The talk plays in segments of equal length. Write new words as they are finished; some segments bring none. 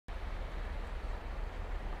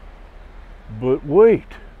But wait,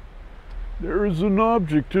 there is an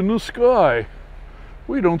object in the sky.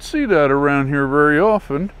 We don't see that around here very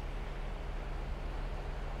often.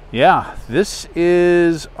 Yeah, this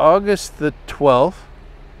is August the 12th.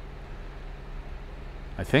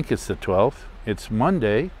 I think it's the 12th. It's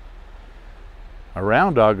Monday,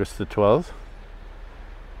 around August the 12th.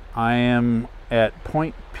 I am at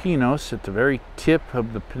Point Pinos at the very tip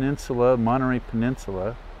of the peninsula, Monterey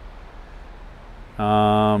Peninsula.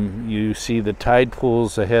 You see the tide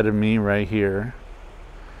pools ahead of me right here.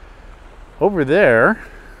 Over there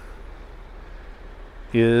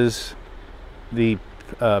is the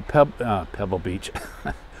Pebble Beach,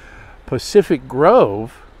 Pacific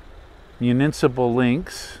Grove Municipal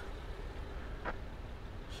Links.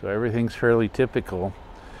 So everything's fairly typical.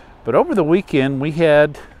 But over the weekend we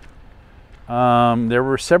had, there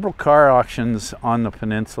were several car auctions on the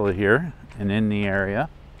peninsula here and in the area.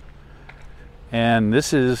 And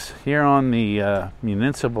this is here on the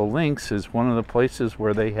Municipal Links is one of the places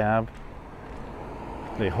where they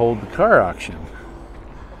hold the car auction.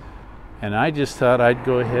 And I just thought I'd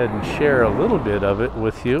go ahead and share a little bit of it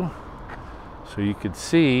with you so you could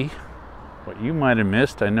see what you might have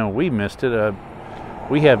missed. I know we missed it.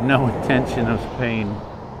 We have no intention of paying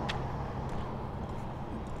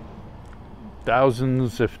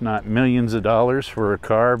thousands, if not millions of dollars for a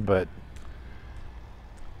car, but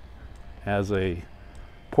as a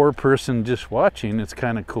poor person just watching, it's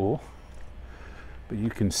kind of cool. But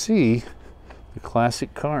you can see the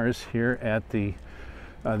classic cars here at the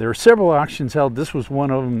there are several auctions held. This was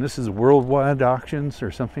one of them. This is worldwide auctions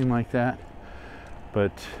or something like that.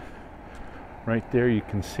 But right there you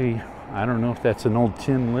can see, I don't know if that's an old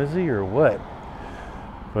Tin Lizzie or what,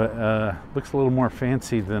 but looks a little more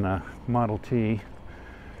fancy than a Model T.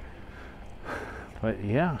 But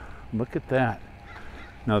yeah, look at that.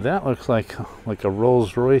 Now that looks like a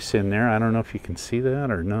Rolls Royce in there. I don't know if you can see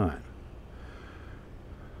that or not.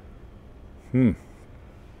 And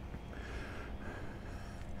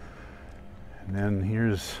then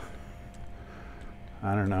here's,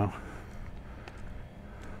 I don't know.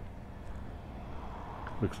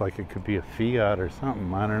 Looks like it could be a Fiat or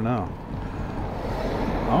something. I don't know.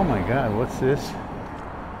 Oh my God, what's this?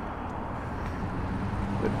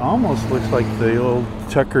 It almost looks like the old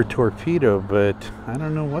Tucker torpedo, but I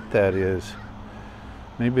don't know what that is.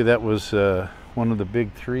 Maybe that was one of the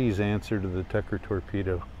big three's answer to the Tucker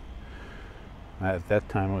torpedo. At that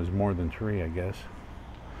time it was more than three, I guess.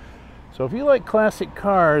 So if you like classic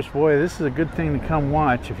cars, boy, this is a good thing to come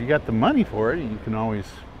watch. If you got the money for it, you can always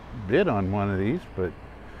bid on one of these, but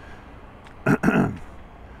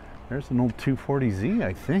there's an old 240Z,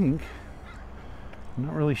 I think. I'm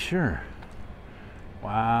not really sure.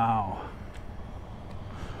 Wow.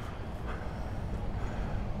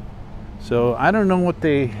 So I don't know what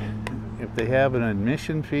if they have an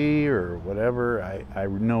admission fee or whatever. I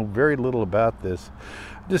know very little about this.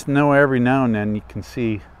 I just know every now and then you can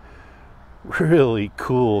see really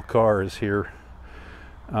cool cars here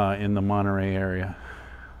in the Monterey area.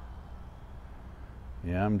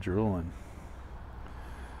 Yeah, I'm drooling.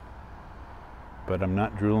 But I'm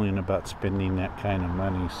not drooling about spending that kind of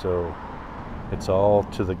money, so it's all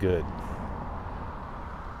to the good.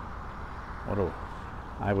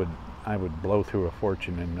 I would blow through a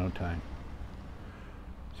fortune in no time.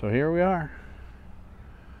 So here we are.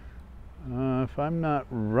 If I'm not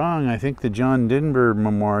wrong, I think the John Denver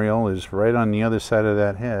Memorial is right on the other side of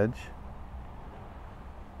that hedge.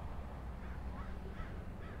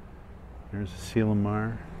 There's a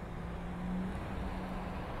Selamar.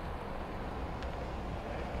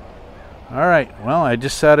 All right, well, I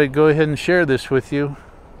just thought I'd go ahead and share this with you.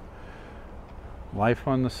 Life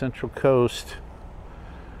on the Central Coast.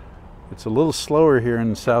 It's a little slower here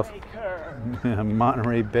in the South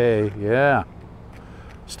Monterey Bay. Yeah,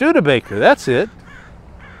 Studebaker, that's it.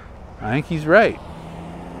 I think he's right.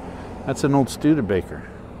 That's an old Studebaker.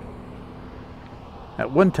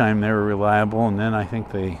 At one time they were reliable, and then I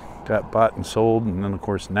think they got bought and sold, and then of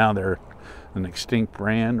course now they're an extinct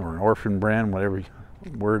brand or an orphan brand, whatever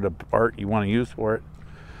word of art you want to use for it.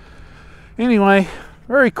 Anyway,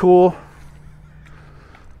 very cool.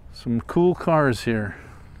 Some cool cars here.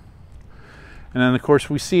 And then of course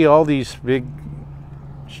we see all these big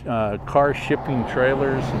car shipping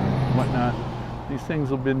trailers and whatnot. These things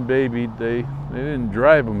have been babied. They didn't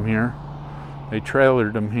drive them here. They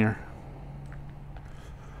trailered them here.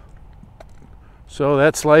 So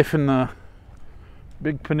that's life in the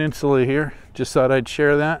big peninsula here. Just thought I'd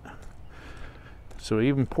share that. So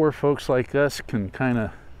even poor folks like us can kind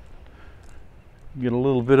of get a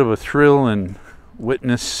little bit of a thrill and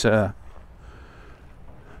witness some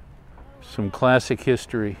classic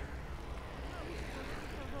history.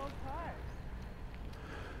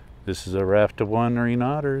 This is a Raft of Wandering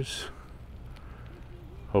Otters.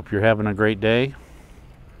 Hope you're having a great day.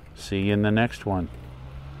 See you in the next one.